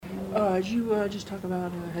Did you just talk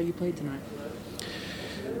about how you played tonight?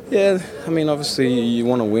 Yeah, I mean, obviously you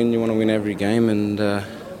want to win. You want to win every game, and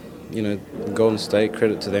Golden State,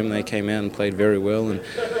 credit to them, they came out and played very well. And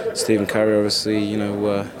Stephen Curry, obviously,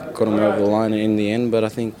 got them over the line in the end. But I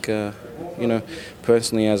think,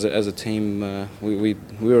 personally, as a team, we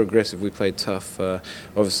were aggressive. We played tough.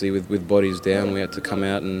 Obviously, with bodies down, we had to come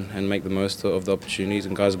out and make the most of the opportunities,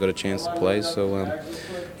 and guys got a chance to play. So,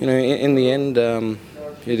 in the end,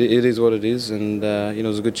 it is what it is, and it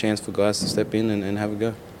was a good chance for guys to step in and have a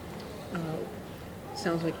go.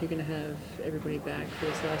 Sounds like you're going to have everybody back for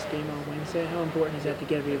this last game on Wednesday. How important is that to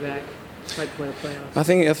get everybody back right before the playoffs? I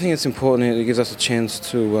think it's important. It gives us a chance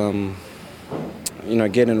to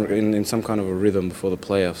get in some kind of a rhythm before the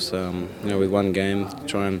playoffs. With one game,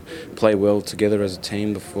 try and play well together as a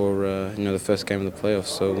team before the first game of the playoffs.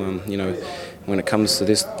 So when it comes to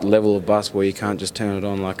this level of basketball, you can't just turn it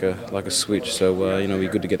on like a switch. So we're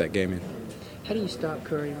good to get that game in. How do you stop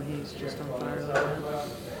Curry when he's just on fire like that?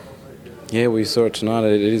 Yeah, we saw it tonight.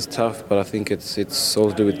 It is tough, but I think it's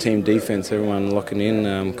all to do with team defense. Everyone locking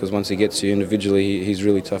in, because once he gets you individually, he's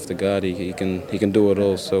really tough to guard. He can do it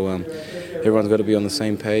all. So everyone's got to be on the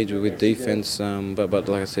same page with defense. But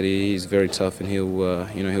like I said, he's very tough, and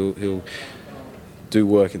he'll do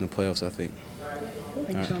work in the playoffs, I think.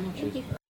 Thank you so much.